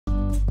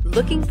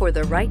Looking for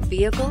the right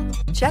vehicle?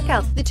 Check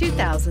out the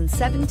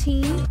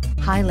 2017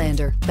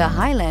 Highlander. The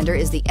Highlander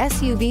is the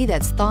SUV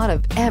that's thought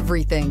of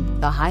everything.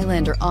 The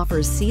Highlander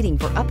offers seating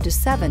for up to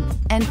 7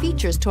 and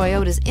features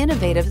Toyota's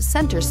innovative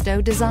center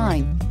stow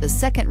design. The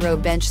second row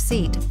bench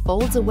seat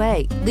folds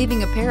away,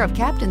 leaving a pair of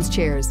captain's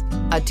chairs.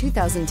 A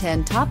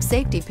 2010 top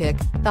safety pick,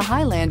 the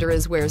Highlander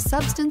is where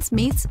substance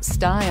meets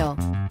style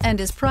and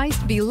is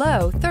priced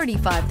below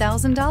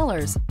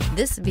 $35,000.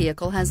 This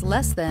vehicle has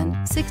less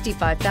than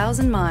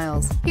 65,000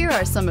 miles. Here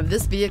are some of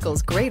this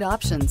vehicle's great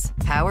options: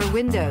 power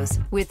windows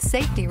with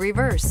safety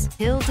reverse,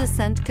 hill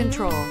descent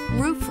control,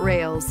 roof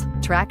rails,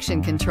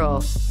 traction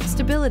control,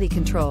 stability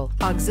control,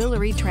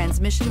 auxiliary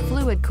transmission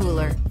fluid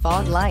cooler,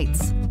 fog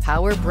lights,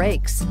 power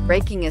brakes,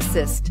 braking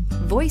assist,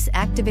 voice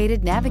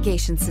activated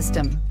navigation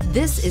system.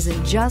 This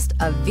isn't just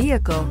a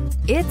vehicle,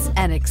 it's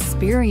an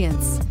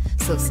experience.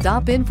 So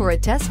stop in for a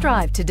test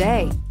drive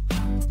today.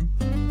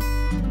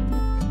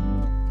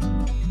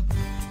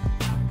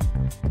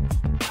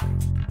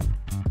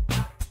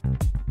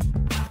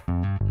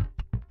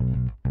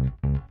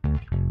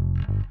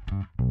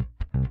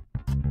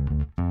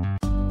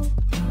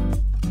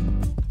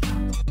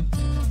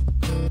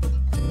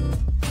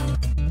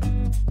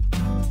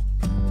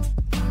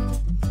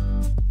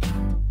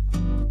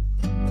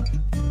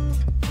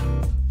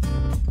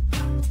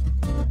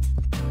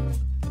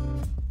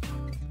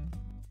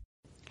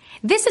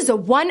 This is a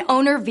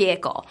one-owner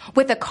vehicle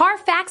with a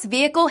Carfax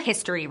Vehicle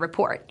History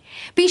Report.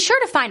 Be sure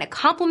to find a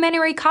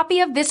complimentary copy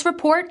of this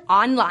report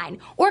online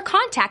or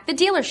contact the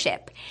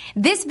dealership.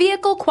 This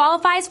vehicle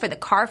qualifies for the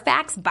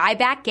Carfax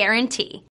Buyback Guarantee.